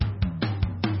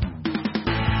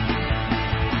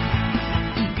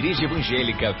Igreja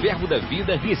Evangélica Verbo da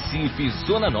Vida, Recife,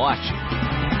 Zona Norte.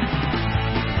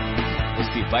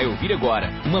 Você vai ouvir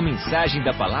agora uma mensagem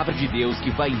da Palavra de Deus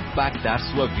que vai impactar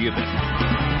sua vida.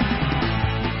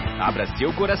 Abra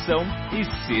seu coração e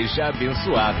seja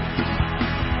abençoado.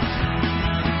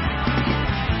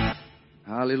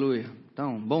 Aleluia.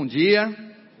 Então, bom dia.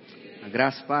 A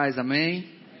graça e paz, amém.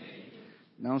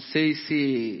 Não sei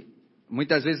se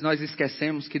muitas vezes nós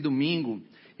esquecemos que domingo,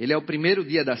 ele é o primeiro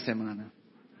dia da semana.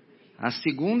 A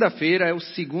segunda-feira é o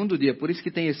segundo dia, por isso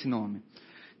que tem esse nome.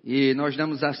 E nós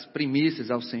damos as primícias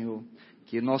ao Senhor,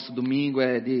 que nosso domingo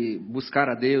é de buscar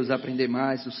a Deus, aprender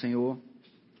mais do Senhor.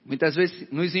 Muitas vezes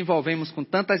nos envolvemos com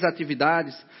tantas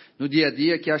atividades no dia a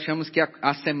dia que achamos que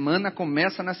a semana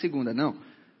começa na segunda. Não,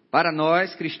 para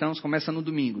nós cristãos começa no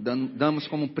domingo, damos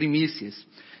como primícias.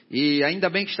 E ainda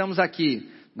bem que estamos aqui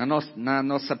na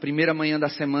nossa primeira manhã da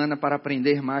semana para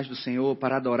aprender mais do Senhor,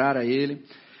 para adorar a Ele.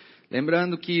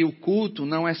 Lembrando que o culto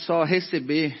não é só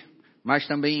receber, mas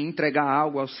também entregar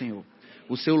algo ao Senhor.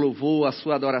 O seu louvor, a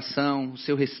sua adoração, o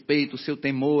seu respeito, o seu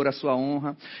temor, a sua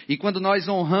honra. E quando nós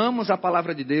honramos a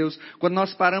palavra de Deus, quando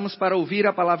nós paramos para ouvir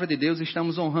a palavra de Deus,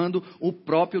 estamos honrando o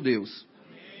próprio Deus.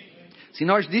 Se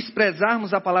nós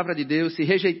desprezarmos a palavra de Deus, se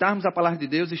rejeitarmos a palavra de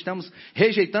Deus, estamos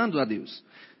rejeitando a Deus.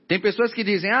 Tem pessoas que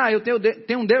dizem, eu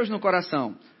tenho um Deus no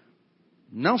coração.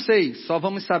 Não sei, só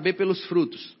vamos saber pelos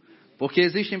frutos. Porque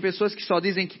existem pessoas que só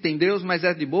dizem que tem Deus, mas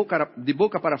é de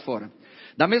boca para fora.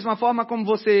 Da mesma forma como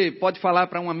você pode falar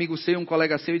para um amigo seu, um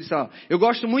colega seu, e dizer, eu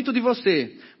gosto muito de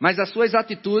você, mas as suas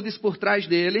atitudes por trás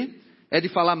dele é de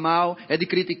falar mal, é de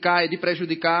criticar, é de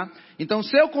prejudicar. Então,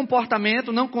 seu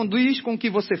comportamento não condiz com o que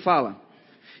você fala.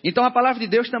 Então, a palavra de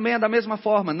Deus também é da mesma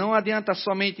forma. Não adianta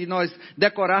somente nós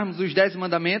decorarmos os 10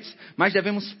 mandamentos, mas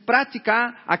devemos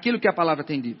praticar aquilo que a palavra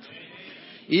tem dito.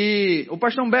 E o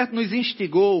pastor Humberto nos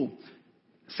instigou,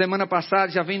 semana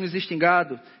passada, já vem nos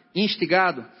instigado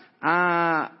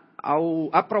a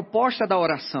proposta da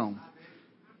oração.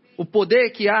 O poder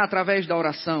que há através da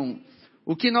oração.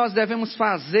 O que nós devemos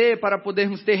fazer para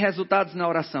podermos ter resultados na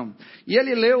oração. E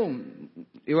ele leu,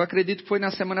 eu acredito que foi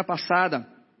na semana passada,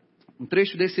 um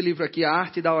trecho desse livro aqui, A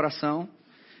Arte da Oração.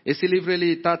 Esse livro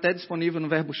ele está até disponível no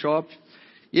Verbo Shop.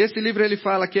 E esse livro ele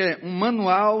fala que é um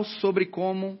manual sobre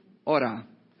como orar.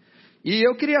 E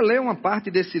eu queria ler uma parte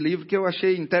desse livro que eu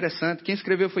achei interessante. Quem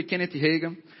escreveu foi Kenneth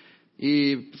Hagin.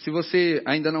 E se você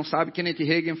ainda não sabe, Kenneth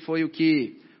Hagin foi o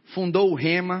que fundou o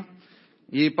Rema.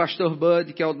 E Pastor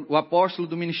Bud, que é o apóstolo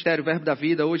do Ministério Verbo da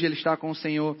Vida, hoje ele está com o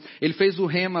Senhor. Ele fez o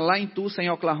Rema lá em Tulsa, em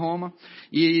Oklahoma.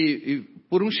 E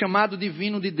por um chamado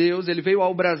divino de Deus, ele veio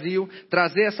ao Brasil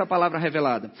trazer essa palavra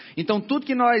revelada. Então tudo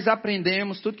que nós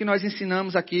aprendemos, tudo que nós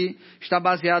ensinamos aqui, está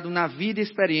baseado na vida e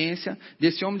experiência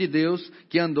desse homem de Deus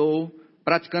que andou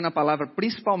praticando a palavra,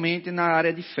 principalmente na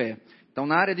área de fé. Então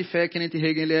na área de fé, Kenneth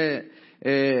Hagin, ele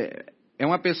é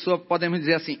uma pessoa, podemos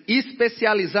dizer assim,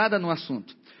 especializada no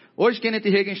assunto. Hoje Kenneth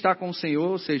Hagin está com o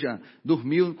Senhor, ou seja,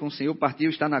 dormiu com o Senhor, partiu,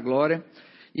 está na glória.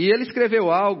 E ele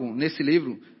escreveu algo nesse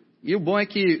livro, e o bom é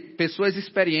que pessoas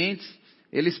experientes,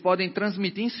 eles podem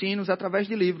transmitir ensinos através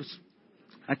de livros.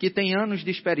 Aqui tem anos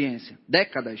de experiência,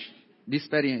 décadas de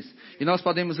experiência. E nós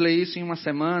podemos ler isso em uma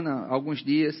semana, alguns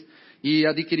dias, e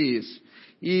adquirir isso.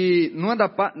 E numa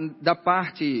da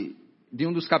parte de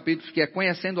um dos capítulos, que é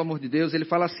Conhecendo o Amor de Deus, ele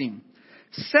fala assim: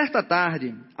 certa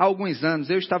tarde, há alguns anos,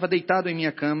 eu estava deitado em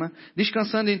minha cama,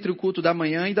 descansando entre o culto da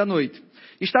manhã e da noite.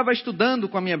 Estava estudando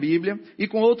com a minha Bíblia e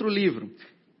com outro livro.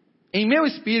 Em meu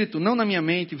espírito, não na minha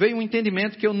mente, veio um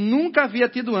entendimento que eu nunca havia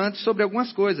tido antes sobre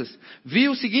algumas coisas. Vi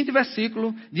o seguinte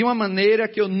versículo de uma maneira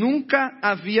que eu nunca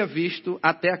havia visto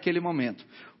até aquele momento.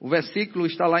 O versículo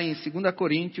está lá em 2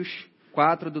 Coríntios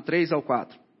 4, do 3 ao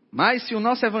 4. Mas se o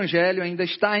nosso evangelho ainda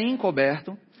está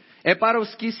encoberto, é para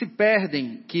os que se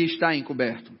perdem que está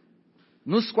encoberto,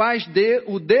 nos quais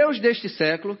o Deus deste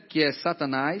século, que é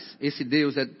Satanás, esse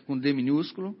Deus é com D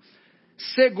minúsculo,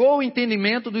 cegou o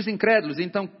entendimento dos incrédulos.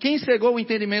 Então, quem cegou o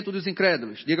entendimento dos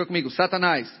incrédulos? Diga comigo,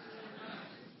 Satanás.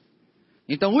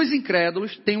 Então, os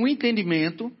incrédulos têm um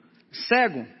entendimento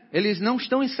cego. Eles não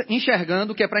estão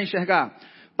enxergando o que é para enxergar.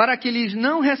 Para que lhes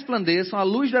não resplandeçam a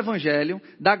luz do evangelho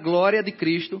da glória de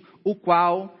Cristo, o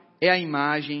qual é a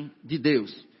imagem de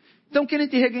Deus. Então,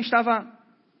 Kenneth Hagin estava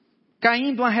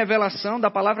caindo uma revelação da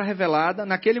palavra revelada.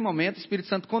 Naquele momento, o Espírito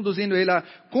Santo conduzindo ele a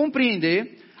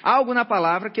compreender algo na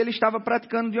palavra que ele estava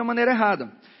praticando de uma maneira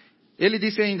errada. Ele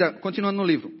disse ainda, continuando no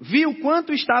livro, vi o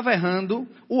quanto estava errando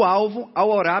o alvo ao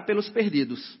orar pelos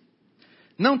perdidos.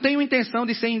 Não tenho intenção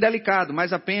de ser indelicado,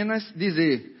 mas apenas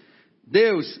dizer,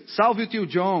 Deus, salve o tio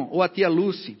John ou a tia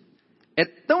Lucy. É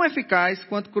tão eficaz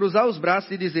quanto cruzar os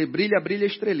braços e dizer, brilha, brilha,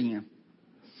 estrelinha.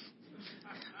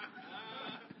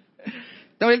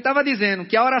 Então ele estava dizendo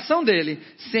que a oração dele,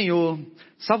 Senhor,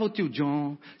 salva o tio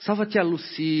John, salva a tia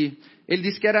Lucy. Ele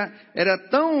disse que era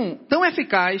tão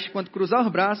eficaz quanto cruzar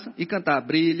os braços e cantar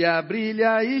brilha,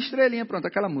 brilha, estrelinha, pronto,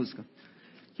 aquela música.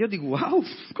 E eu digo, uau,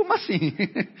 como assim?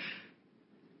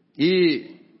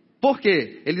 E por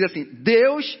quê? Ele diz assim,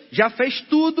 Deus já fez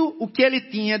tudo o que ele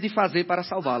tinha de fazer para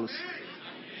salvá-los.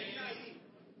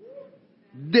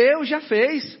 Deus já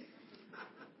fez.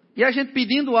 E a gente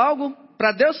pedindo algo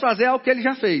para Deus fazer algo que ele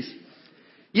já fez.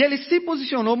 E ele se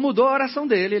posicionou, mudou a oração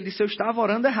dele. Ele disse, eu estava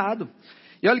orando errado.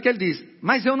 E olha o que ele diz,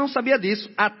 mas eu não sabia disso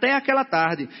até aquela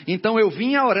tarde. Então eu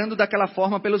vinha orando daquela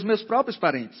forma pelos meus próprios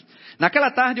parentes.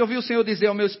 Naquela tarde eu ouvi o Senhor dizer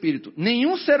ao meu espírito,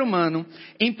 nenhum ser humano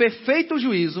em perfeito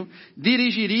juízo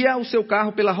dirigiria o seu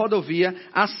carro pela rodovia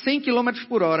a 100 km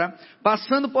por hora,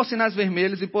 passando por sinais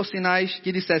vermelhos e por sinais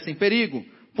que dissessem perigo,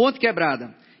 ponte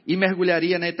quebrada, e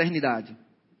mergulharia na eternidade.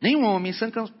 Nenhum homem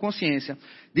sem consciência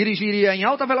dirigiria em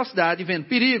alta velocidade, vendo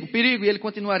perigo, perigo, e ele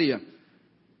continuaria.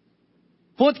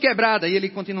 Ponte quebrada, e ele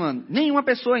continuando. Nenhuma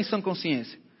pessoa em sã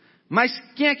consciência. Mas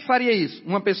quem é que faria isso?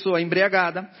 Uma pessoa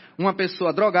embriagada, uma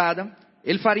pessoa drogada,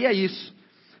 ele faria isso.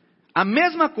 A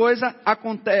mesma coisa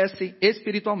acontece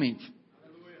espiritualmente.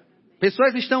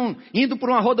 Pessoas estão indo por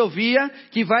uma rodovia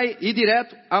que vai ir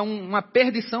direto a uma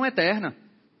perdição eterna.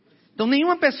 Então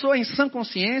nenhuma pessoa em sã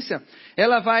consciência,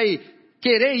 ela vai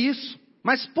querer isso.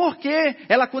 Mas por que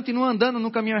ela continua andando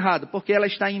no caminho errado? Porque ela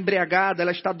está embriagada,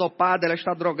 ela está dopada, ela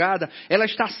está drogada, ela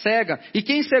está cega. E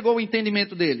quem cegou o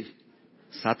entendimento dele?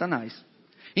 Satanás.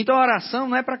 Então a oração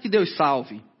não é para que Deus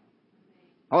salve.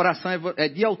 A oração é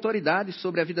de autoridade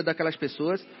sobre a vida daquelas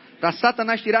pessoas, para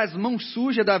Satanás tirar as mãos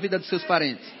sujas da vida dos seus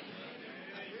parentes.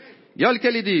 E olha o que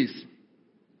ele diz.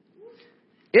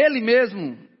 Ele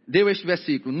mesmo deu este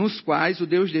versículo, nos quais o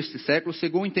Deus deste século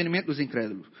cegou o entendimento dos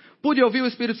incrédulos. Pude ouvir o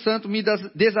Espírito Santo me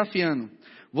desafiando.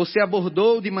 Você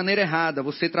abordou de maneira errada,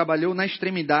 você trabalhou na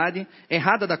extremidade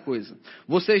errada da coisa.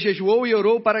 Você jejuou e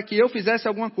orou para que eu fizesse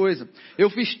alguma coisa. Eu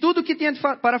fiz tudo o que tinha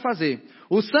para fazer.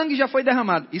 O sangue já foi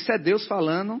derramado. Isso é Deus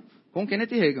falando com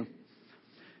Kenneth Reagan.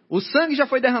 O sangue já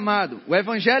foi derramado, o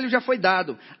evangelho já foi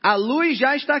dado, a luz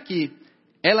já está aqui.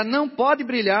 Ela não pode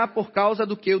brilhar por causa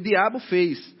do que o diabo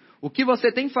fez. O que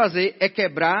você tem que fazer é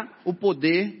quebrar o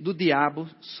poder do diabo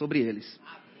sobre eles.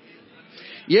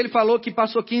 E ele falou que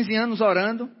passou 15 anos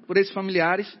orando por esses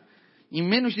familiares. Em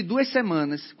menos de 2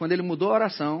 semanas, quando ele mudou a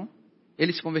oração,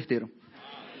 eles se converteram.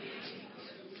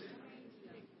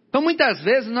 Então muitas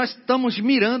vezes nós estamos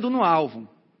mirando no alvo,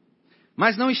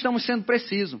 mas não estamos sendo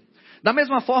precisos. Da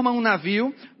mesma forma, um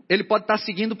navio, ele pode estar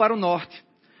seguindo para o norte.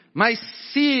 Mas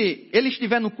se ele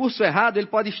estiver no curso errado, ele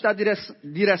pode estar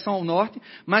em direção ao norte,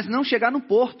 mas não chegar no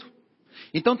porto.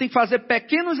 Então tem que fazer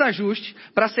pequenos ajustes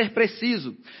para ser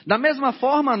preciso. Da mesma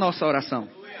forma a nossa oração.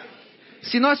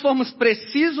 Se nós formos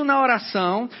precisos na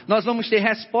oração, nós vamos ter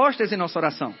respostas em nossa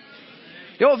oração.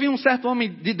 Eu ouvi um certo homem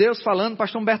de Deus falando, o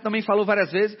pastor Humberto também falou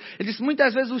várias vezes. Ele disse,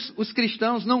 muitas vezes os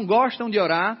cristãos não gostam de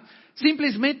orar,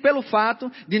 simplesmente pelo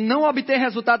fato de não obter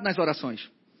resultado nas orações.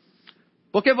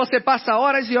 Porque você passa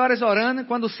horas e horas orando, e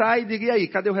quando sai, diga, e aí,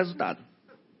 cadê o resultado?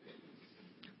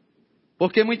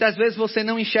 Porque muitas vezes você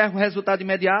não enxerga o resultado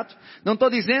imediato. Não estou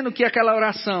dizendo que aquela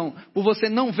oração, por você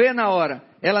não ver na hora,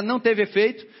 ela não teve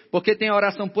efeito. Porque tem a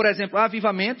oração, por exemplo,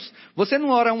 avivamentos. Você não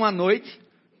ora uma noite.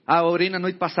 Orei na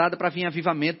noite passada para vir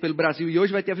avivamento pelo Brasil e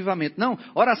hoje vai ter avivamento. Não,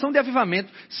 oração de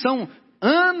avivamento são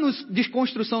anos de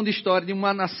construção de história de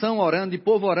uma nação orando, de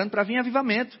povo orando para vir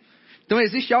avivamento. Então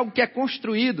existe algo que é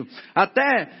construído.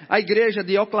 Até a igreja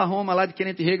de Oklahoma, lá de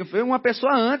Kenneth Reagan, foi uma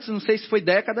pessoa antes, não sei se foi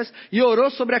décadas, e orou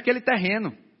sobre aquele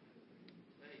terreno.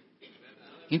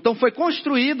 Então foi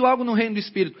construído algo no reino do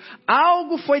Espírito.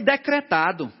 Algo foi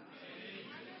decretado.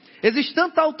 Existe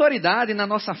tanta autoridade na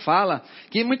nossa fala,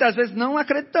 que muitas vezes não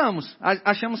acreditamos,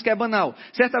 achamos que é banal.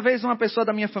 Certa vez uma pessoa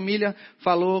da minha família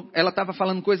falou, ela estava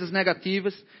falando coisas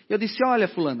negativas, e eu disse, olha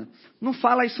fulana, não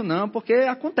fala isso não, porque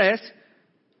acontece.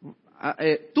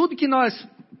 Tudo que nós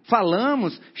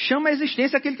falamos chama a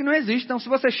existência aquilo que não existe. Então se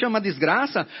você chama a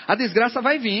desgraça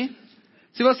vai vir.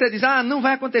 Se você diz, não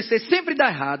vai acontecer, sempre dá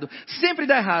errado.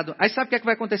 Aí sabe o que é que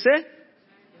vai acontecer?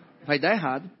 Vai dar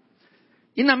errado.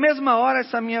 E na mesma hora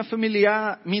essa minha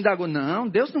familiar me indagou, não,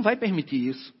 Deus não vai permitir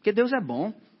isso, porque Deus é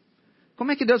bom.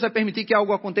 Como é que Deus vai permitir que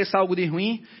algo aconteça, algo de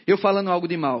ruim, eu falando algo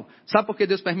de mal? Sabe por que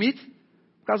Deus permite?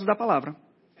 Por causa da palavra.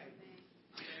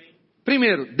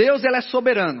 Primeiro, Deus ele é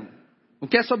soberano. O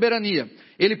que é soberania?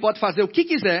 Ele pode fazer o que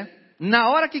quiser, na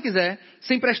hora que quiser,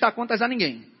 sem prestar contas a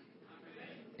ninguém.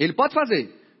 Ele pode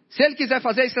fazer. Se ele quiser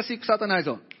fazer isso assim com Satanás,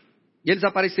 e eles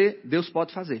aparecer, Deus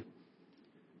pode fazer.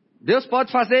 Deus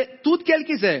pode fazer tudo que Ele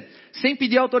quiser, sem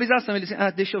pedir autorização. Ele diz,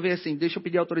 deixa eu ver assim, deixa eu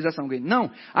pedir autorização a alguém.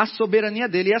 Não, a soberania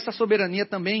dele, e essa soberania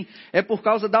também é por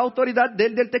causa da autoridade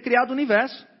dele ter criado o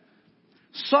universo.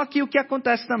 Só que o que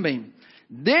acontece também?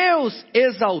 Deus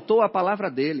exaltou a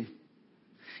palavra dele.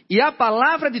 E a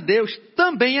palavra de Deus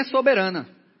também é soberana.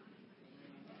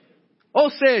 Ou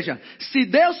seja, se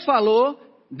Deus falou,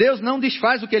 Deus não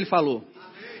desfaz o que Ele falou.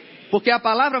 Porque a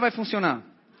palavra vai funcionar.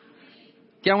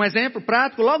 Que é um exemplo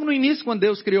prático, logo no início, quando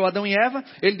Deus criou Adão e Eva,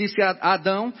 Ele disse a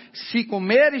Adão, se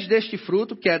comeres deste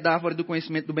fruto, que é da árvore do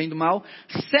conhecimento do bem e do mal,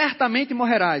 certamente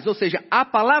morrerás. Ou seja, a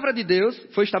palavra de Deus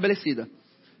foi estabelecida.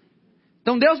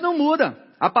 Então Deus não muda,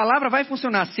 a palavra vai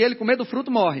funcionar, se Ele comer do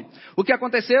fruto, morre. O que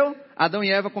aconteceu? Adão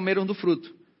e Eva comeram do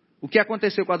fruto. O que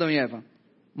aconteceu com Adão e Eva?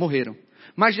 Morreram.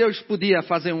 Mas Deus podia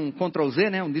fazer um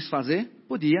Ctrl-Z, né, um desfazer?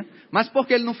 Podia. Mas por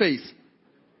que Ele não fez?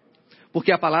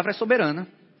 Porque a palavra é soberana.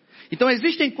 Então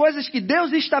existem coisas que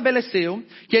Deus estabeleceu,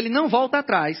 que Ele não volta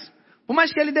atrás. Por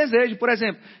mais que Ele deseje. Por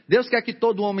exemplo, Deus quer que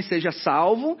todo homem seja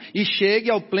salvo e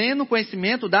chegue ao pleno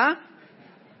conhecimento da...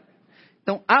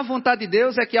 Então a vontade de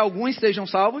Deus é que alguns sejam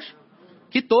salvos,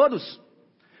 que todos.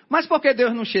 Mas por que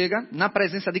Deus não chega na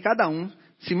presença de cada um,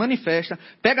 se manifesta,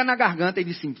 pega na garganta e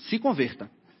diz assim, se converta?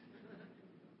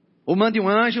 Ou mande um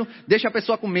anjo, deixa a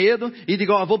pessoa com medo e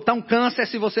diga, vou botar um câncer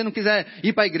se você não quiser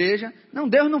ir para a igreja. Não,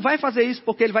 Deus não vai fazer isso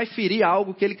porque Ele vai ferir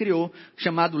algo que Ele criou,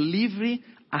 chamado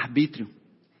livre-arbítrio.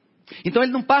 Então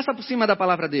Ele não passa por cima da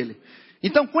palavra dEle.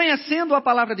 Então, conhecendo a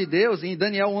palavra de Deus, em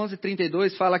Daniel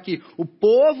 11:32 fala que o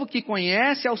povo que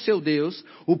conhece ao seu Deus,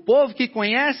 o povo que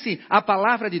conhece a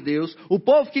palavra de Deus, o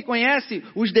povo que conhece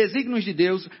os desígnios de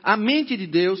Deus, a mente de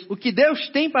Deus, o que Deus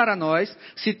tem para nós,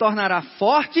 se tornará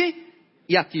forte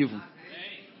e ativo.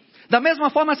 Da mesma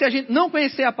forma, se a gente não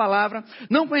conhecer a palavra,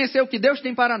 não conhecer o que Deus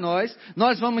tem para nós,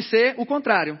 nós vamos ser o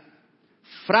contrário.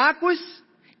 Fracos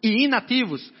e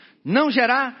inativos. Não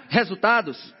gerar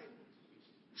resultados.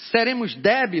 Seremos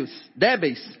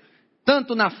débeis,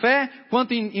 tanto na fé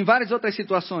quanto em várias outras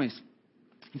situações.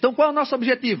 Então qual é o nosso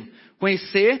objetivo?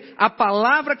 Conhecer a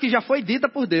palavra que já foi dita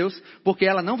por Deus, porque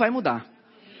ela não vai mudar.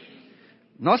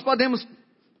 Nós podemos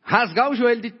rasgar o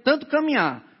joelho de tanto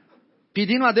caminhar,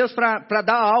 pedindo a Deus para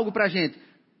dar algo para a gente.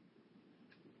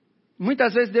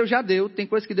 Muitas vezes Deus já deu, tem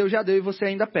coisas que Deus já deu e você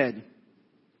ainda pede.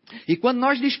 E quando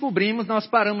nós descobrimos, nós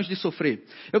paramos de sofrer.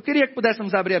 Eu queria que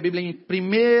pudéssemos abrir a Bíblia em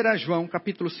 1 João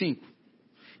capítulo 5.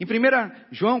 Em 1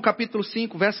 João capítulo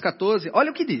 5, verso 14,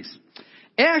 olha o que diz.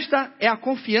 Esta é a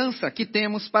confiança que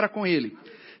temos para com Ele.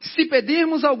 Se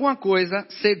pedirmos alguma coisa,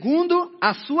 segundo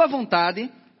a sua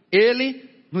vontade, Ele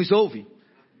nos ouve.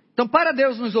 Então, para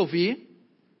Deus nos ouvir,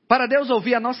 para Deus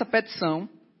ouvir a nossa petição,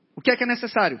 o que é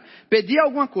necessário? Pedir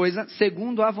alguma coisa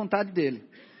segundo a vontade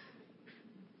dEle.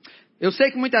 Eu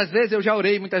sei que muitas vezes, eu já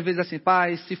orei muitas vezes assim,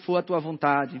 Pai, se for a Tua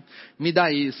vontade, me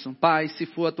dá isso. Pai, se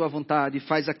for a Tua vontade,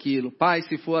 faz aquilo. Pai,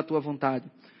 se for a Tua vontade.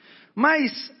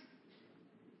 Mas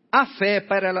a fé,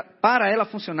 para ela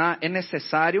funcionar, é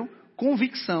necessário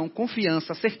convicção,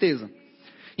 confiança, certeza.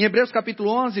 Em Hebreus capítulo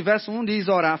 11, verso 1 diz,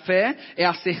 ora, a fé é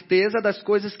a certeza das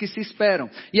coisas que se esperam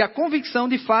e a convicção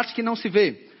de fatos que não se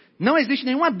vê. Não existe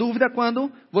nenhuma dúvida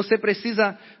quando você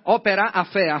precisa operar a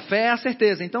fé. A fé é a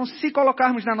certeza. Então, se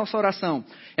colocarmos na nossa oração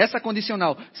essa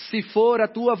condicional, se for a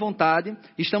tua vontade,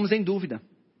 estamos em dúvida.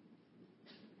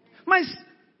 Mas,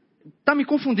 está me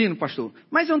confundindo, pastor.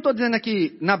 Mas eu não estou dizendo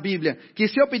aqui na Bíblia que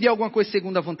se eu pedir alguma coisa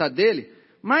segundo a vontade dele,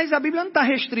 mas a Bíblia não está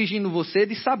restringindo você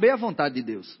de saber a vontade de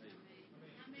Deus.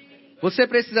 Você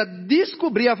precisa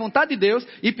descobrir a vontade de Deus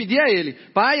e pedir a Ele.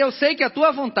 Pai, eu sei que a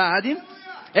tua vontade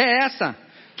é essa.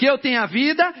 Que eu tenha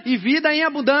vida e vida em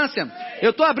abundância.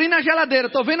 Eu estou abrindo a geladeira,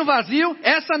 estou vendo vazio.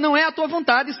 Essa não é a tua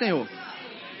vontade, Senhor.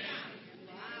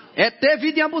 É ter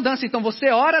vida em abundância. Então você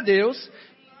ora a Deus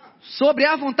sobre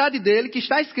a vontade dele que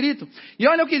está escrito. E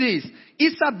olha o que diz.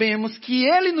 E sabemos que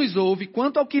Ele nos ouve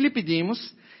quanto ao que lhe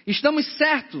pedimos. Estamos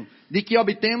certos de que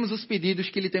obtemos os pedidos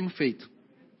que lhe temos feito.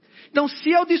 Então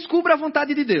se eu descubro a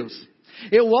vontade de Deus,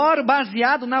 eu oro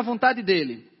baseado na vontade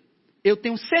dele. Eu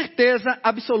tenho certeza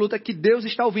absoluta que Deus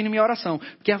está ouvindo minha oração,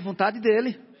 porque é a vontade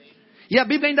dele. E a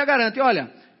Bíblia ainda garante,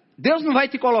 olha, Deus não vai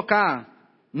te colocar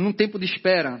num tempo de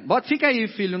espera. Fica aí,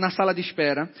 filho, na sala de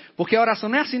espera, porque a oração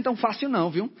não é assim tão fácil não,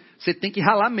 viu? Você tem que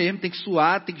ralar mesmo, tem que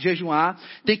suar, tem que jejuar,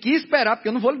 tem que esperar, porque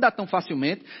eu não vou lhe dar tão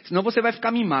facilmente, senão você vai ficar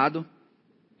mimado.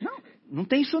 Não, não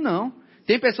tem isso não.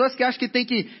 Tem pessoas que acham que tem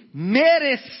que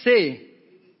merecer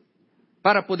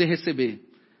para poder receber.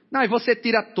 Não, e você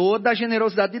tira toda a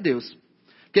generosidade de Deus.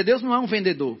 Porque Deus não é um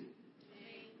vendedor.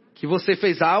 Que você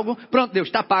fez algo, pronto, Deus,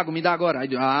 está pago, me dá agora. Aí,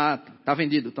 está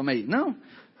vendido, toma aí. Não.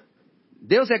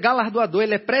 Deus é galardoador,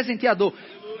 Ele é presenteador.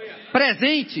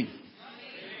 presente.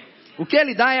 O que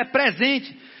ele dá é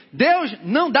presente. Deus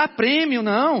não dá prêmio,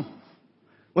 não.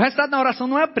 O resultado da oração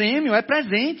não é prêmio, é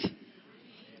presente.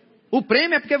 O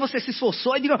prêmio é porque você se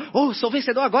esforçou e diga, sou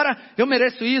vencedor, agora eu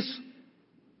mereço isso.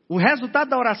 O resultado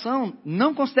da oração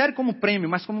não considere como prêmio,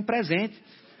 mas como presente.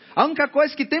 A única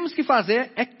coisa que temos que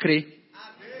fazer é crer.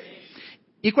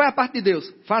 E qual é a parte de Deus?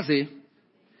 Fazer.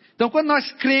 Então quando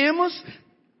nós cremos,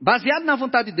 baseado na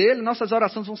vontade dele, nossas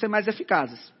orações vão ser mais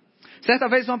eficazes. Certa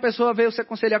vez uma pessoa veio se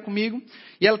aconselhar comigo,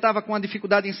 e ela estava com uma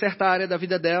dificuldade em certa área da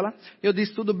vida dela. Eu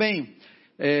disse, tudo bem,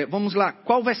 vamos lá,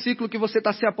 qual versículo que você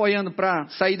está se apoiando para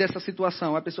sair dessa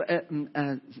situação? A pessoa,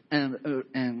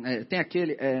 tem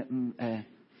aquele,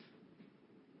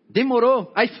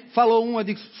 demorou, aí falou um, eu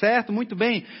disse, certo, muito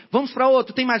bem, vamos para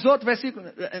outro, tem mais outro versículo?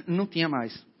 Não tinha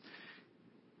mais.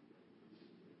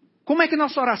 Como é que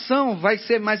nossa oração vai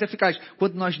ser mais eficaz?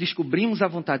 Quando nós descobrimos a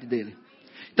vontade dele.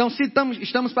 Então, se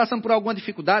estamos passando por alguma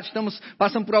dificuldade, estamos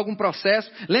passando por algum processo,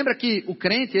 lembra que o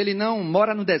crente, ele não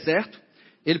mora no deserto,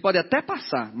 ele pode até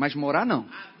passar, mas morar não.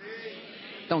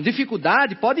 Então,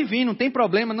 dificuldade pode vir, não tem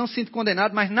problema, não se sinta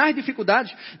condenado, mas nas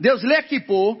dificuldades, Deus lhe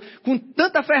equipou com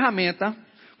tanta ferramenta,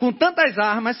 com tantas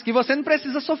armas, que você não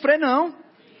precisa sofrer não.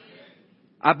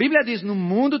 A Bíblia diz, no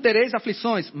mundo tereis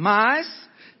aflições, mas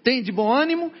tem de bom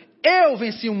ânimo, eu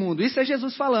venci o mundo. Isso é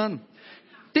Jesus falando.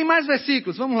 Tem mais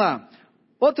versículos, vamos lá.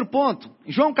 Outro ponto,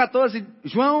 João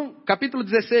capítulo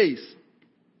 16.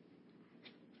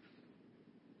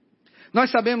 Nós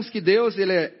sabemos que Deus,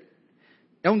 ele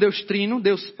é um Deus trino,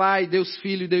 Deus Pai, Deus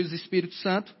Filho e Deus Espírito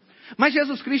Santo. Mas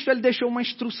Jesus Cristo, ele deixou uma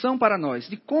instrução para nós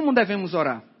de como devemos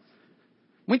orar.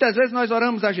 Muitas vezes nós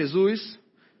oramos a Jesus,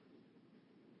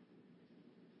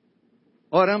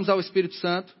 oramos ao Espírito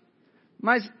Santo,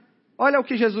 mas olha o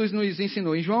que Jesus nos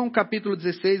ensinou. Em João capítulo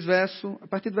 16, a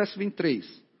partir do verso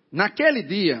 23. Naquele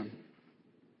dia,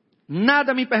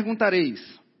 nada me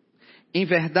perguntareis. Em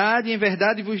verdade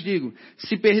vos digo,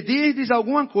 se pedirdes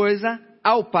alguma coisa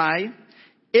ao Pai,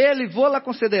 Ele vô-la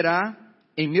concederá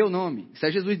em meu nome. Isso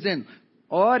é Jesus dizendo,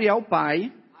 ore ao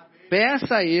Pai,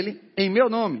 peça a Ele em meu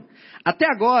nome. Até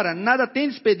agora, nada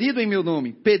tendes pedido em meu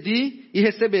nome. Pedi e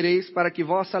recebereis para que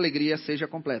vossa alegria seja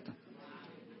completa.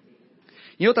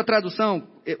 Em outra tradução,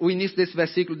 o início desse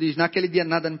versículo diz, naquele dia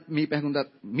nada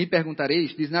me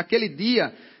perguntareis, diz, naquele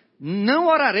dia não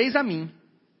orareis a mim.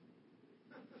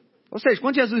 Ou seja,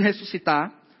 quando Jesus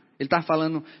ressuscitar, ele está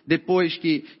falando depois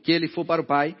que ele for para o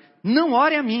Pai, não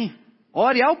ore a mim,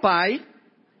 ore ao Pai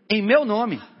em meu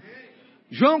nome.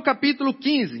 João capítulo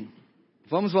 15,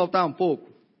 vamos voltar um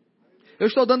pouco. Eu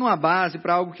estou dando uma base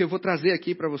para algo que eu vou trazer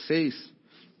aqui para vocês.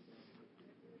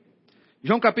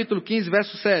 João capítulo 15,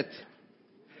 verso 7.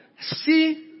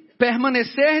 Se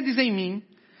permanecerdes em mim,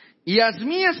 e as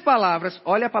minhas palavras,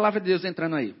 olha a palavra de Deus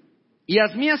entrando aí, e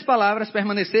as minhas palavras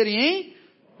permanecerem em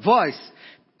vós,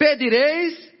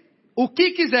 pedireis o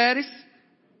que quiseres,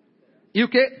 e o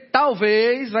que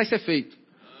talvez vai ser feito.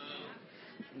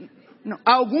 Não,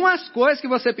 algumas coisas que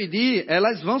você pedir,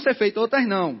 elas vão ser feitas, outras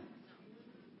não.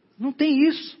 Não tem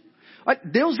isso. Olha,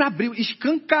 Deus abriu,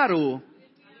 escancarou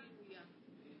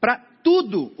para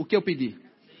tudo o que eu pedi.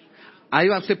 Aí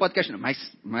você pode questionar,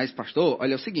 mas pastor,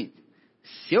 olha o seguinte,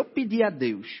 se eu pedir a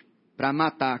Deus para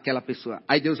matar aquela pessoa,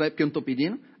 aí Deus vai porque eu não estou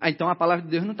pedindo, então a palavra de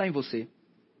Deus não está em você.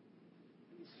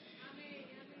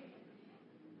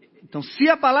 Então se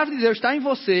a palavra de Deus está em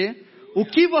você, o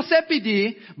que você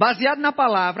pedir, baseado na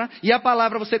palavra, e a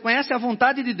palavra você conhece a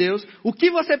vontade de Deus, o que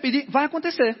você pedir vai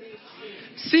acontecer.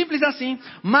 Simples assim.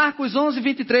 Marcos 11,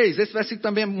 23, esse versículo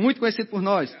também é muito conhecido por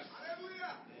nós.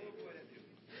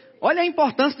 Olha a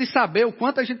importância de saber o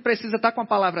quanto a gente precisa estar com a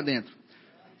palavra dentro.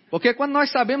 Porque quando nós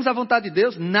sabemos a vontade de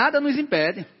Deus, nada nos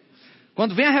impede.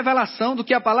 Quando vem a revelação do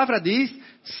que a palavra diz,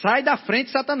 sai da frente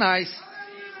Satanás.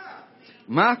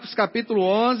 Marcos capítulo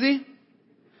 11,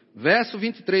 verso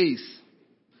 23.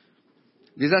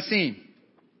 Diz assim,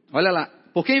 olha lá.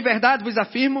 Porque em verdade vos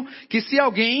afirmo que se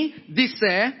alguém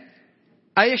disser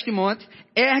a este monte,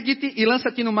 ergue-te e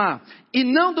lança-te no mar, e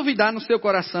não duvidar no seu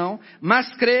coração, mas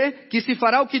crer que se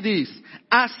fará o que diz,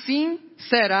 assim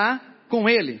será com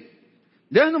ele.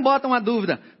 Deus não bota uma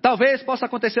dúvida, talvez possa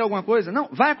acontecer alguma coisa, não,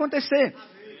 vai acontecer.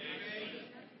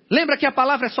 Lembra que a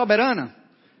palavra é soberana?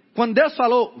 Quando Deus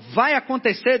falou, vai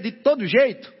acontecer de todo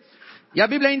jeito, e a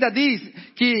Bíblia ainda diz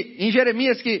que em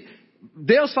Jeremias que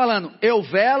Deus falando, eu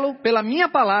velo pela minha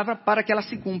palavra para que ela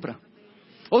se cumpra.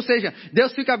 Ou seja,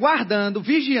 Deus fica guardando,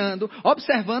 vigiando,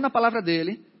 observando a palavra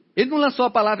dele. Ele não lançou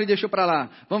a palavra e deixou para lá.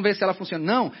 Vamos ver se ela funciona.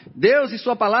 Não, Deus e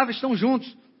sua palavra estão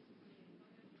juntos.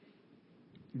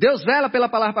 Deus vela pela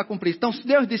palavra para cumprir. Então, se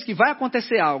Deus diz que vai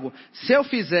acontecer algo, se eu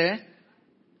fizer,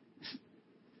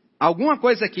 alguma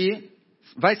coisa aqui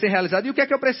vai ser realizada. E o que é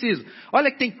que eu preciso?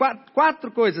 Olha que tem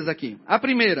quatro coisas aqui. A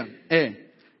primeira é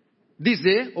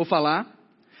dizer ou falar.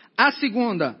 A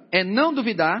segunda é não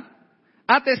duvidar.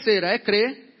 A terceira é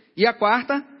crer. E a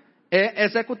quarta é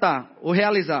executar ou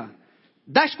realizar.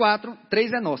 Das quatro,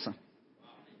 3 é nossa.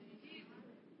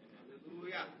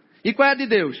 E qual é a de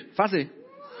Deus? Fazer.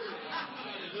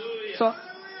 Só.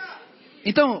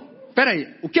 Então,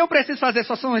 peraí. O que eu preciso fazer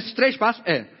só são esses 3 passos?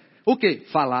 É o quê?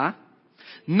 Falar,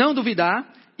 não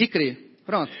duvidar e crer.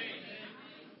 Pronto.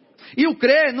 E o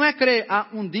crer não é crer,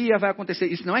 um dia vai acontecer.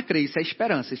 Isso não é crer, isso é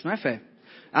esperança, isso não é fé.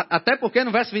 Até porque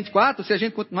no verso 24, se a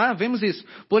gente continuar, vemos isso.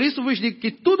 Por isso vos digo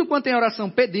que tudo quanto em oração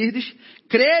pedirdes,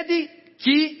 crede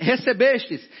que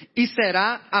recebestes, e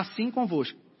será assim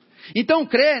convosco. Então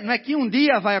crer não é que um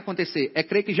dia vai acontecer, é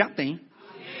crer que já tem.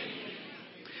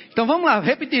 Então vamos lá,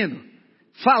 repetindo.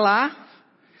 Falar,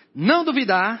 não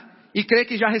duvidar e crer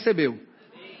que já recebeu.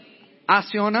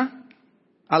 Aciona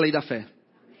a lei da fé.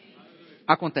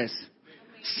 Acontece.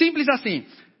 Simples assim.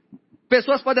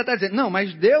 Pessoas podem até dizer, não,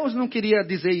 mas Deus não queria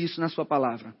dizer isso na sua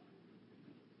palavra.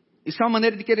 Isso é uma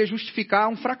maneira de querer justificar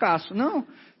um fracasso. Não,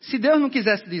 se Deus não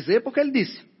quisesse dizer, porque Ele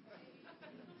disse.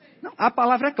 Não, a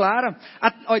palavra é clara.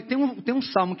 Olha, tem um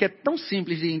salmo que é tão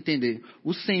simples de entender.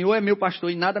 O Senhor é meu pastor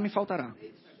e nada me faltará.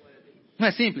 Não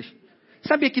é simples?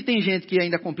 Sabia que tem gente que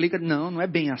ainda complica? Não, não é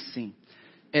bem assim.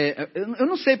 Eu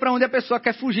não sei para onde a pessoa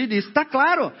quer fugir disso. Está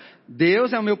claro,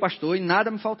 Deus é o meu pastor e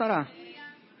nada me faltará.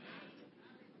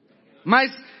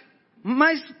 Mas,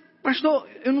 pastor,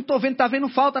 eu não estou vendo, está vendo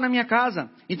falta na minha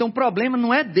casa. Então o problema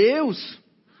não é Deus.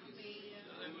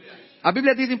 A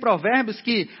Bíblia diz em Provérbios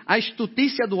que a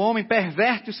estutícia do homem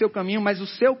perverte o seu caminho, mas o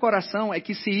seu coração é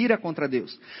que se ira contra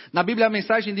Deus. Na Bíblia a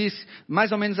mensagem diz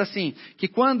mais ou menos assim, que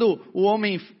quando o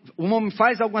homem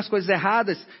faz algumas coisas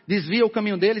erradas, desvia o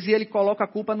caminho deles e ele coloca a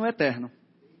culpa no eterno.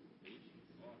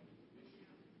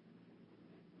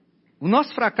 O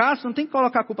nosso fracasso não tem que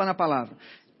colocar a culpa na palavra.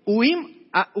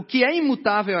 O que é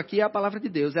imutável aqui é a palavra de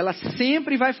Deus. Ela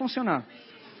sempre vai funcionar.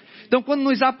 Então, quando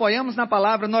nos apoiamos na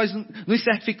palavra, nós nos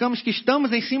certificamos que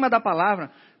estamos em cima da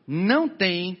palavra. Não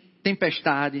tem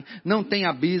tempestade, não tem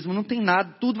abismo, não tem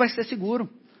nada. Tudo vai ser seguro.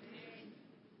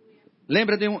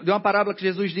 Lembra de uma parábola que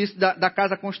Jesus disse da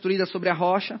casa construída sobre a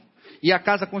rocha e a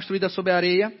casa construída sobre a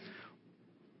areia?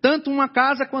 Tanto uma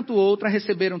casa quanto outra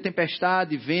receberam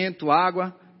tempestade, vento,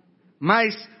 água.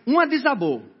 Mas uma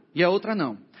desabou e a outra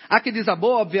não. A que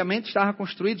desabou, obviamente, estava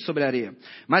construído sobre a areia.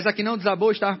 Mas a que não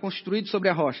desabou, estava construído sobre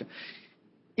a rocha.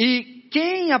 E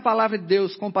quem a palavra de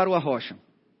Deus comparou à rocha?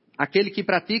 Aquele que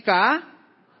pratica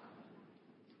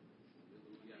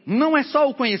Não é só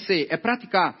o conhecer, é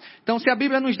praticar. Então, se a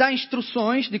Bíblia nos dá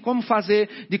instruções de como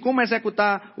fazer, de como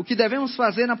executar, o que devemos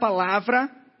fazer na palavra,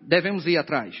 devemos ir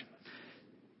atrás.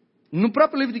 No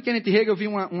próprio livro de Kenneth Hagin, eu vi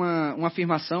uma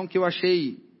afirmação que eu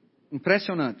achei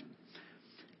impressionante.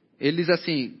 Ele diz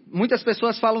assim: muitas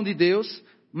pessoas falam de Deus,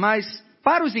 mas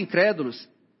para os incrédulos,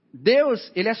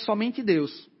 Deus, ele é somente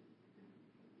Deus.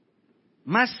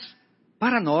 Mas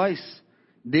para nós,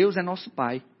 Deus é nosso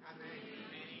Pai.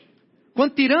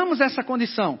 Quando tiramos essa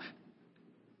condição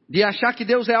de achar que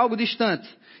Deus é algo distante,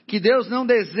 que Deus não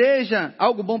deseja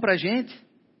algo bom para a gente,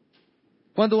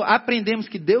 quando aprendemos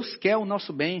que Deus quer o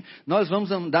nosso bem, nós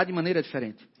vamos andar de maneira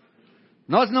diferente.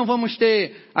 Nós não vamos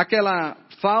ter aquela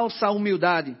falsa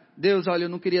humildade. Deus, olha, eu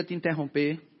não queria te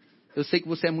interromper. Eu sei que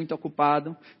você é muito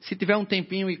ocupado. Se tiver um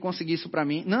tempinho e conseguir isso para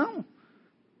mim. Não.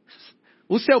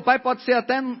 O seu pai pode ser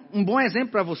até um bom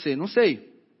exemplo para você, não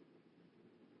sei.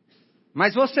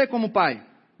 Mas você como pai,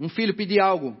 um filho pedir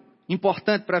algo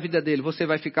importante para a vida dele, você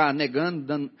vai ficar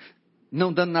negando,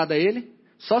 não dando nada a ele?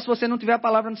 Só se você não tiver a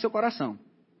palavra no seu coração.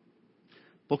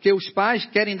 Porque os pais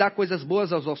querem dar coisas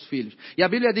boas aos nossos filhos. E a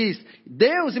Bíblia diz,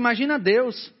 Deus, imagina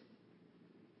Deus.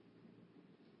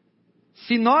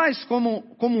 Se nós,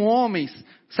 como homens,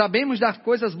 sabemos dar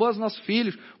coisas boas aos nossos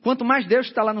filhos, quanto mais Deus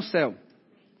está lá no céu.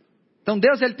 Então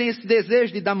Deus, ele tem esse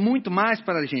desejo de dar muito mais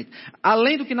para a gente.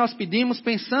 Além do que nós pedimos,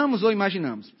 pensamos ou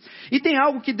imaginamos. E tem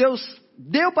algo que Deus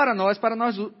deu para nós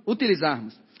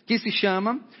utilizarmos, que se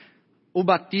chama o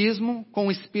batismo com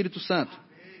o Espírito Santo,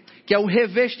 que é o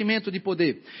revestimento de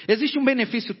poder. Existe um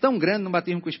benefício tão grande no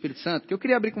batismo com o Espírito Santo, que eu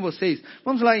queria abrir com vocês.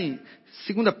 Vamos lá em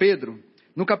 2 Pedro,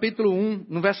 no capítulo 1,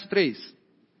 no verso 3.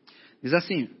 Diz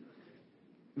assim: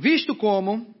 visto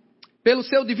como, pelo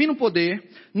seu divino poder,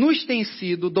 nos têm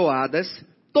sido doadas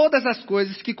todas as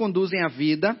coisas que conduzem à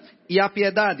vida e à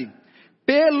piedade,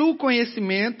 pelo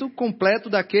conhecimento completo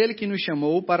daquele que nos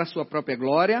chamou para a sua própria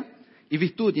glória e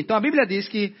virtude. Então a Bíblia diz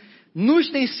que nos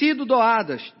têm sido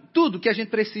doadas tudo que a gente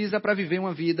precisa para viver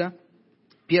uma vida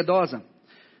piedosa,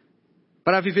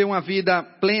 para viver uma vida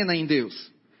plena em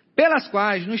Deus, pelas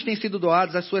quais nos têm sido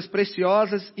doadas as suas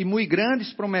preciosas e muito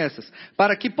grandes promessas,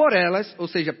 para que por elas, ou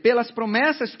seja, pelas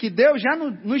promessas que Deus já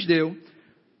nos deu,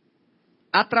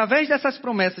 através dessas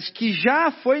promessas que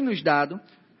já foi nos dado,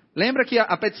 lembra que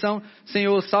a petição,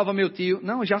 Senhor, salva meu tio,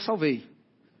 não, já salvei,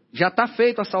 já está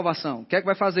feita a salvação, o que é que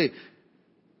vai fazer?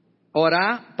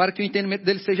 Orar para que o entendimento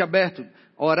deles seja aberto,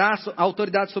 orar a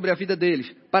autoridade sobre a vida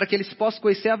deles, para que eles possam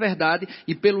conhecer a verdade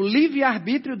e pelo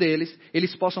livre-arbítrio deles,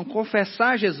 eles possam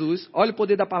confessar Jesus. Olha o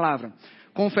poder da palavra.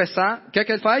 Confessar, o que é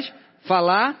que ele faz?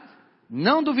 Falar,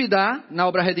 não duvidar na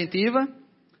obra redentiva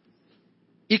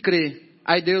e crer.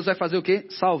 Aí Deus vai fazer o quê?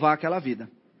 Salvar aquela vida.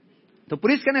 Então por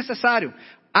isso que é necessário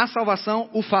a salvação,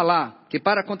 o falar, que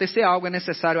para acontecer algo é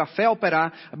necessário a fé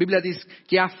operar. A Bíblia diz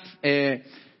que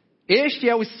este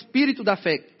é o espírito da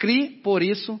fé. Crie, por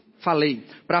isso falei.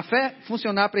 Para a fé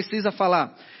funcionar, precisa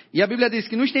falar. E a Bíblia diz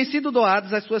que nos têm sido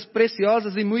doadas as suas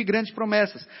preciosas e muito grandes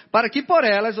promessas, para que por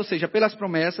elas, ou seja, pelas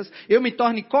promessas, eu me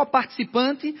torne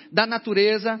coparticipante da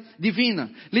natureza divina,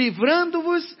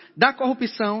 livrando-vos da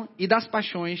corrupção e das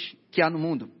paixões que há no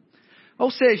mundo.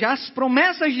 Ou seja, as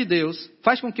promessas de Deus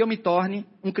faz com que eu me torne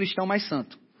um cristão mais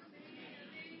santo.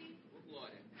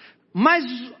 Mas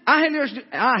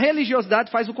a religiosidade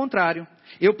faz o contrário.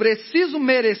 Eu preciso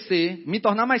merecer, me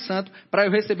tornar mais santo, para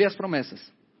eu receber as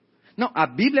promessas. Não, a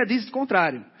Bíblia diz o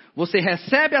contrário. Você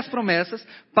recebe as promessas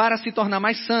para se tornar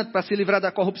mais santo, para se livrar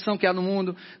da corrupção que há no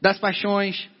mundo, das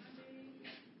paixões.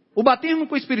 O batismo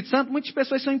com o Espírito Santo, muitas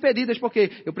pessoas são impedidas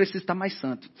porque eu preciso estar mais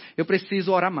santo. Eu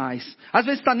preciso orar mais. Às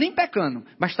vezes está nem pecando,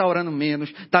 mas está orando menos,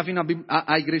 está vindo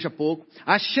à igreja pouco,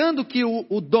 achando que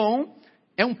o dom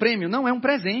é um prêmio, não é um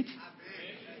presente.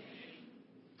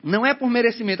 Não é por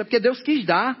merecimento, é porque Deus quis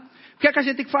dar. O que é que a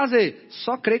gente tem que fazer?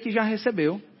 Só crer que já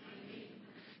recebeu.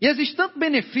 E existe tanto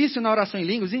benefício na oração em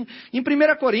línguas. Em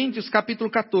 1 Coríntios, capítulo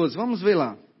 14, vamos ver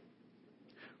lá.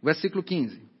 Versículo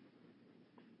 15.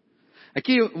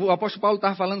 Aqui o apóstolo Paulo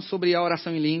estava falando sobre a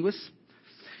oração em línguas.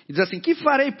 E diz assim, que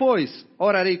farei, pois?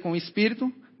 Orarei com o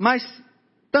Espírito, mas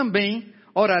também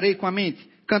orarei com a mente.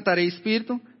 Cantarei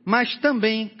Espírito, mas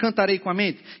também cantarei com a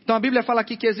mente. Então a Bíblia fala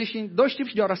aqui que existem dois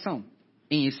tipos de oração.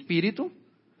 Em espírito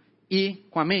e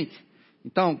com a mente.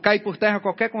 Então, cai por terra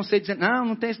qualquer conceito dizendo,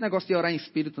 não tem esse negócio de orar em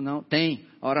espírito, não. Tem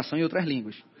a oração em outras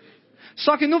línguas.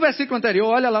 Só que no versículo anterior,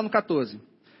 olha lá no 14.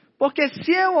 Porque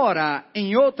se eu orar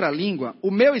em outra língua,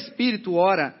 o meu espírito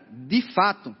ora de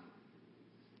fato.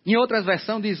 Em outras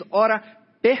versões diz, ora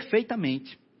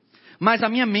perfeitamente. Mas a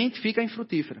minha mente fica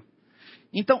infrutífera.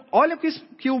 Então, olha o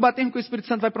que o batismo com o Espírito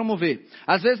Santo vai promover.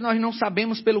 Às vezes nós não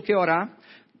sabemos pelo que orar.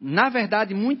 Na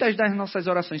verdade, muitas das nossas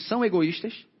orações são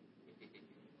egoístas.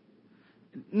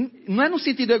 Não é no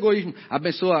sentido egoísmo,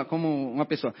 abençoa como uma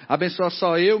pessoa, abençoa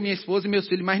só eu, minha esposa e meus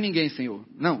filhos, mais ninguém, Senhor.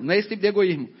 Não é esse tipo de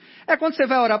egoísmo. É quando você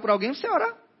vai orar por alguém, você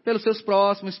ora pelos seus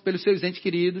próximos, pelos seus entes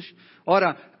queridos.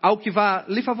 Ora, algo que vai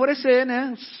lhe favorecer,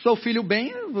 né? Seu filho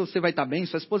bem, você vai estar bem,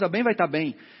 sua esposa bem, vai estar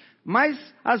bem. Mas,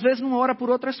 às vezes, não ora por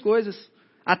outras coisas.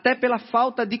 Até pela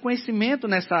falta de conhecimento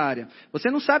nessa área. Você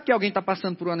não sabe que alguém está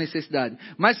passando por uma necessidade.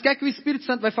 Mas o que é que o Espírito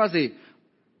Santo vai fazer?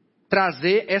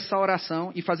 Trazer essa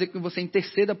oração e fazer com que você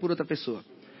interceda por outra pessoa.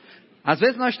 Às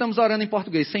vezes nós estamos orando em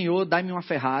português. Senhor, dá-me uma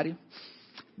Ferrari.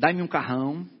 Dá-me um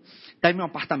carrão. Dá-me um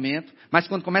apartamento. Mas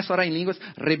quando começa a orar em línguas.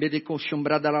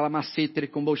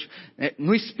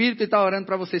 No Espírito ele está orando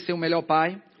para você ser um melhor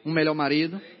pai. Um melhor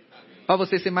marido. Para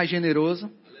você ser mais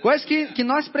generoso. Coisa que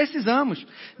nós precisamos.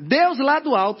 Deus lá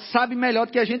do alto sabe melhor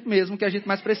do que a gente mesmo, o que a gente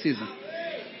mais precisa.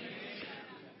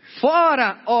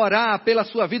 Fora orar pela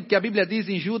sua vida, que a Bíblia diz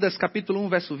em Judas capítulo 1,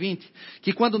 verso 20,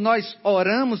 que quando nós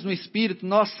oramos no Espírito,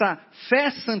 nossa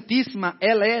fé santíssima,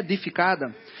 ela é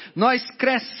edificada. Nós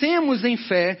crescemos em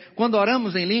fé quando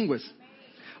oramos em línguas.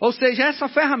 Ou seja, essa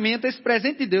ferramenta, esse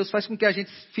presente de Deus faz com que a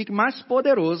gente fique mais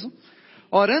poderoso.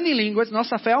 Orando em línguas,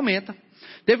 nossa fé aumenta.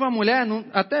 Teve uma mulher,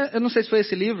 até eu não sei se foi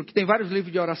esse livro, que tem vários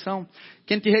livros de oração.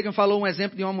 Kenneth Hagin falou um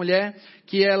exemplo de uma mulher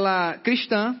que ela,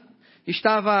 cristã,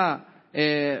 estava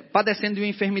padecendo de uma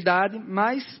enfermidade,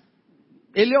 mas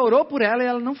ele orou por ela e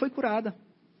ela não foi curada.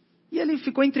 E ele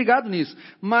ficou intrigado nisso.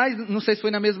 Mas, não sei se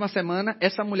foi na mesma semana,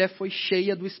 essa mulher foi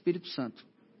cheia do Espírito Santo.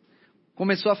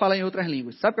 Começou a falar em outras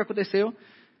línguas. Sabe o que aconteceu?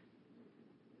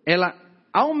 Ela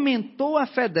aumentou a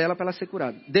fé dela para ela ser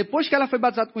curada. Depois que ela foi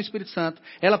batizada com o Espírito Santo,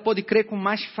 ela pôde crer com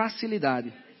mais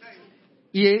facilidade.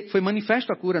 E foi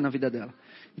manifesto a cura na vida dela.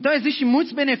 Então, existem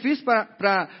muitos benefícios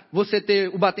para você ter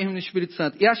o batismo no Espírito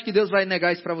Santo. E acha que Deus vai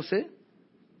negar isso para você?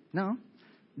 Não.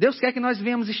 Deus quer que nós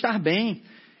venhamos estar bem.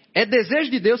 É desejo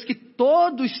de Deus que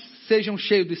todos sejam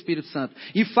cheios do Espírito Santo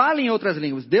e falem em outras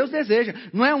línguas. Deus deseja.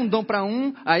 Não é um dom para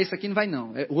um, esse aqui não vai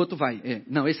não, o outro vai.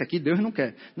 Não, esse aqui Deus não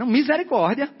quer. Não,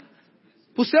 misericórdia.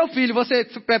 Para o seu filho, você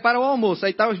prepara o almoço,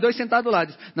 aí tá os dois sentados lá.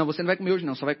 Diz, não, você não vai comer hoje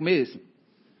não, só vai comer esse.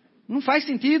 Não faz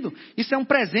sentido. Isso é um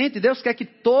presente. Deus quer que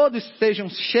todos sejam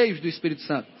cheios do Espírito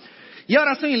Santo. E a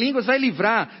oração em línguas vai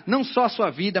livrar não só a sua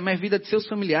vida, mas a vida de seus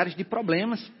familiares de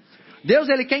problemas. Deus,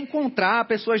 Ele quer encontrar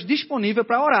pessoas disponíveis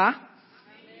para orar.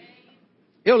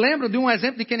 Eu lembro de um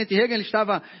exemplo de Kenneth Hagin. Ele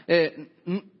estava,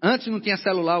 antes não tinha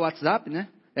celular, WhatsApp, né?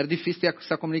 Era difícil ter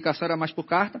essa comunicação, era mais por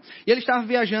carta. E ele estava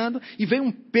viajando e veio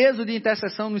um peso de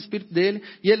intercessão no espírito dele.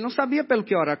 E ele não sabia pelo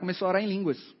que orar, começou a orar em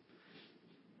línguas.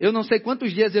 Eu não sei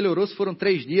quantos dias ele orou, se foram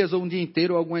 3 dias ou um dia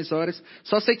inteiro ou algumas horas.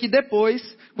 Só sei que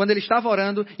depois, quando ele estava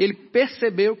orando, ele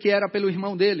percebeu que era pelo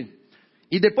irmão dele.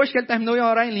 E depois que ele terminou de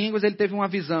orar em línguas, ele teve uma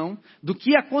visão do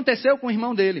que aconteceu com o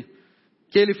irmão dele.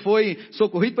 Que ele foi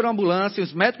socorrido por uma ambulância,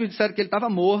 os médicos disseram que ele estava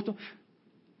morto.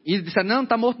 E disseram, não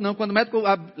está morto não. Quando o médico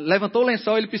levantou o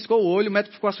lençol, ele piscou o olho, o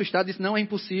médico ficou assustado e disse, não, é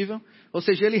impossível. Ou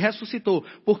seja, ele ressuscitou,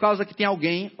 por causa que tem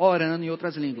alguém orando em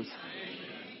outras línguas.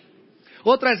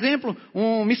 Outro exemplo,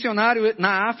 um missionário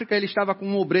na África, ele estava com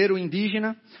um obreiro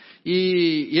indígena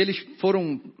e eles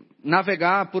foram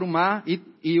navegar por um mar e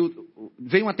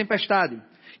veio uma tempestade.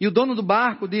 E o dono do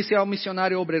barco disse ao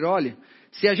missionário obreiro, olha,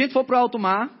 se a gente for para o alto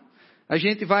mar,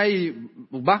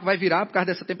 o barco vai virar por causa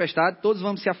dessa tempestade, todos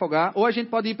vamos se afogar, ou a gente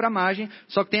pode ir para a margem,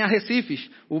 só que tem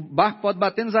arrecifes, o barco pode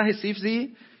bater nos arrecifes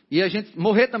e a gente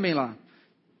morrer também lá.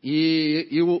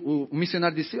 E o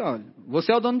missionário disse, olha,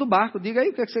 você é o dono do barco, diga aí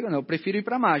o que você quer. Não, eu prefiro ir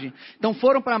para a margem. Então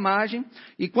foram para a margem,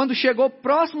 e quando chegou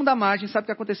próximo da margem, sabe o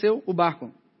que aconteceu? O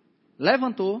barco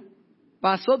levantou,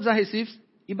 passou dos arrecifes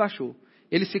e baixou.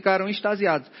 Eles ficaram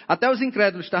extasiados. Até os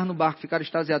incrédulos que estavam no barco ficaram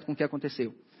extasiados com o que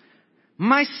aconteceu.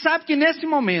 Mas sabe que nesse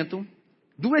momento,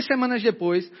 2 semanas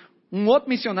depois, um outro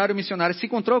missionário se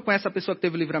encontrou com essa pessoa que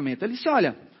teve o livramento. Ele disse,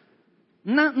 olha,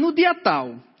 no dia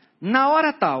tal, na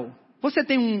hora tal, você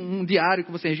tem um diário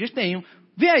que você registra? Tenho.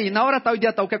 Vê aí, na hora tal e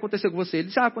dia tal, o que aconteceu com você? Ele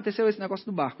disse, aconteceu esse negócio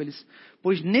do barco. Ele disse,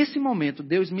 pois nesse momento,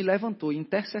 Deus me levantou em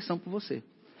intercessão por você.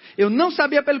 Eu não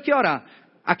sabia pelo que orar.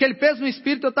 Aquele peso no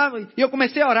espírito, eu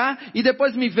comecei a orar, e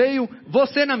depois me veio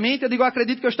você na mente. Eu digo, eu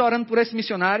acredito que eu estou orando por esse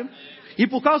missionário. E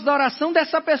por causa da oração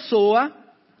dessa pessoa,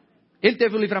 ele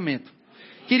teve o livramento.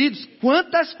 Queridos,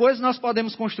 quantas coisas nós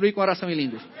podemos construir com oração em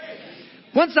línguas?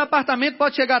 Quantos apartamentos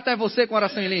pode chegar até você com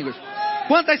oração em línguas?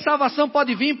 Quantas salvação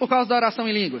pode vir por causa da oração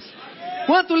em línguas?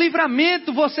 Quanto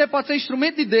livramento você pode ser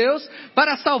instrumento de Deus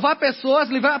para salvar pessoas,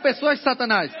 livrar pessoas de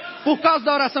Satanás, por causa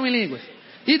da oração em línguas?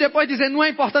 E depois dizer, não é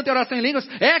importante a oração em línguas?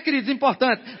 É, queridos,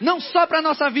 importante. Não só para a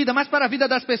nossa vida, mas para a vida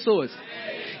das pessoas.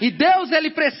 E Deus,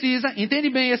 Ele precisa, entende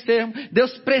bem esse termo,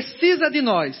 Deus precisa de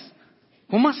nós.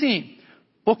 Como assim?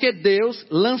 Porque Deus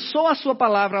lançou a sua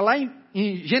palavra lá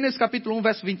em Gênesis capítulo 1,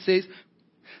 verso 26.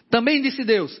 Também disse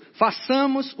Deus,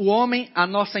 façamos o homem à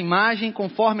nossa imagem,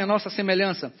 conforme a nossa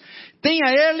semelhança.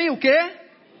 Tenha ele o quê?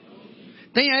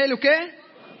 Tenha ele o quê?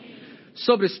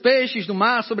 Sobre os peixes do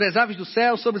mar, sobre as aves do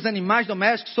céu, sobre os animais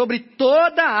domésticos, sobre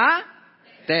toda a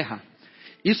terra.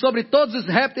 E sobre todos os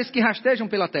répteis que rastejam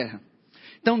pela terra.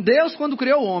 Então Deus, quando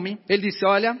criou o homem, Ele disse,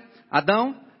 olha,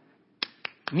 Adão,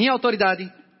 minha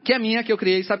autoridade, que é minha, que eu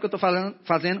criei, sabe o que eu estou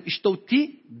fazendo? Estou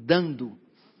te dando.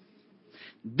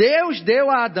 Deus deu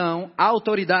a Adão a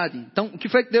autoridade. Então, o que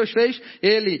foi que Deus fez?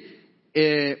 Ele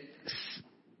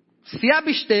se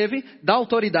absteve da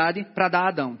autoridade para dar a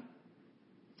Adão.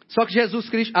 Só que Jesus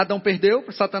Cristo, Adão perdeu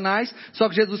para Satanás, só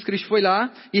que Jesus Cristo foi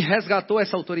lá e resgatou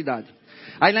essa autoridade.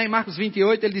 Aí lá em Marcos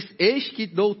 28, ele diz, eis que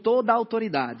dou toda a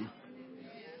autoridade.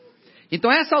 Então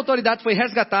essa autoridade foi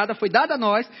resgatada, foi dada a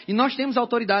nós, e nós temos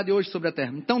autoridade hoje sobre a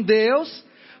terra. Então Deus,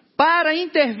 para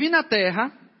intervir na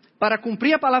terra, para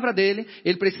cumprir a palavra dele,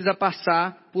 ele precisa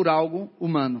passar por algo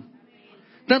humano.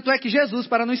 Tanto é que Jesus,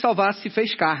 para nos salvar, se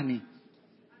fez carne.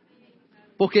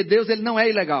 Porque Deus, ele não é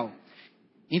ilegal.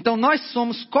 Então nós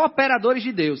somos cooperadores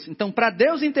de Deus. Então para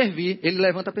Deus intervir, ele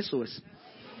levanta pessoas.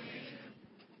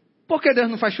 Por que Deus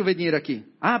não faz chover dinheiro aqui?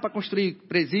 Para construir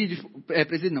presídios,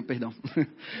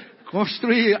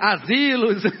 construir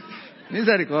asilos.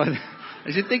 Misericórdia.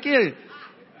 A gente tem que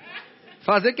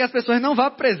fazer que as pessoas não vá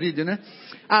para o presídio, né?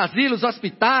 Asilos,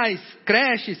 hospitais,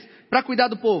 creches, para cuidar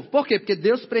do povo. Por quê? Porque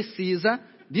Deus precisa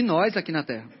de nós aqui na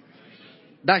terra.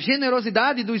 Da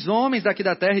generosidade dos homens daqui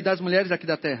da terra e das mulheres daqui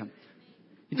da terra.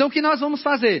 Então o que nós vamos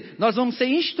fazer? Nós vamos ser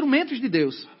instrumentos de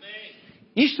Deus.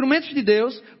 Instrumentos de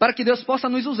Deus para que Deus possa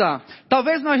nos usar.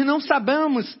 Talvez nós não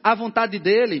saibamos a vontade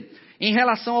dele em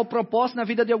relação ao propósito na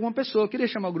vida de alguma pessoa. Eu queria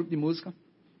chamar o grupo de música.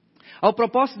 Ao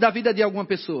propósito da vida de alguma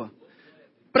pessoa.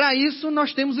 Para isso,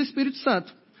 nós temos o Espírito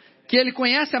Santo, que ele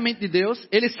conhece a mente de Deus,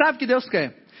 ele sabe o que Deus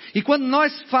quer. E quando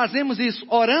nós fazemos isso,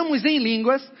 oramos em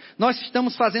línguas, nós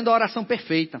estamos fazendo a oração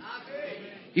perfeita.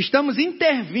 Estamos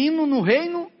intervindo no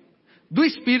reino do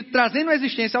Espírito, trazendo à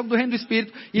existência algo do reino do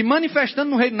Espírito e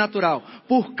manifestando no reino natural,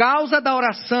 por causa da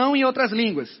oração em outras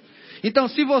línguas. Então,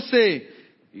 se você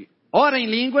ora em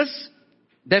línguas,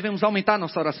 devemos aumentar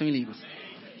nossa oração em línguas.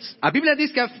 A Bíblia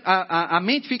diz que a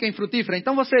mente fica infrutífera.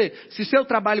 Então se seu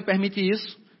trabalho permite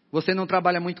isso, você não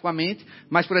trabalha muito com a mente,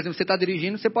 mas, por exemplo, você está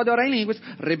dirigindo, você pode orar em línguas.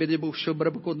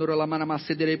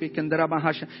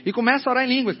 E começa a orar em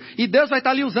línguas. E Deus vai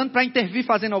estar ali usando para intervir,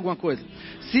 fazendo alguma coisa.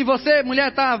 Se você, mulher,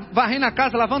 está varrendo a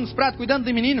casa, lavando os pratos, cuidando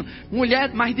do menino,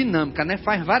 mulher mais dinâmica, né?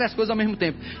 Faz várias coisas ao mesmo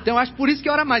tempo. Então eu acho por isso que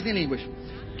ora mais em línguas.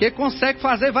 Porque consegue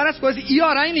fazer várias coisas e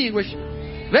orar em línguas.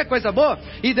 Vê coisa boa?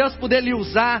 E Deus poder lhe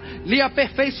usar, lhe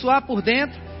aperfeiçoar por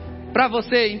dentro, para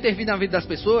você intervir na vida das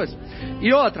pessoas.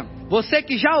 E outra, você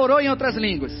que já orou em outras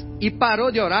línguas e parou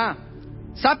de orar,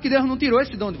 sabe que Deus não tirou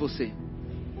esse dom de você.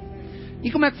 E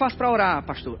como é que faz para orar,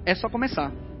 pastor? É só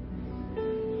começar.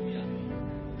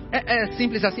 É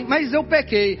simples assim. Mas eu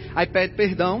pequei. Aí pede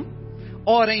perdão,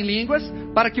 ora em línguas,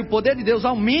 para que o poder de Deus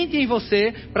aumente em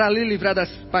você, para lhe livrar das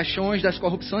paixões, das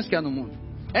corrupções que há no mundo.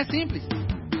 É simples.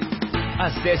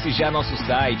 Acesse já nosso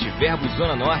site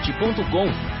verbozonanorte.com,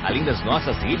 além das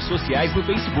nossas redes sociais no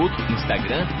Facebook,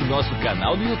 Instagram e nosso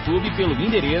canal no YouTube pelo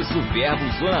endereço Verbo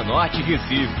Zona Norte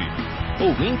Recife.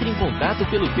 Ou entre em contato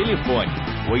pelo telefone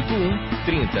 81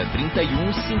 30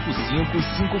 31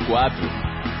 5554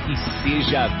 e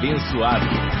seja abençoado.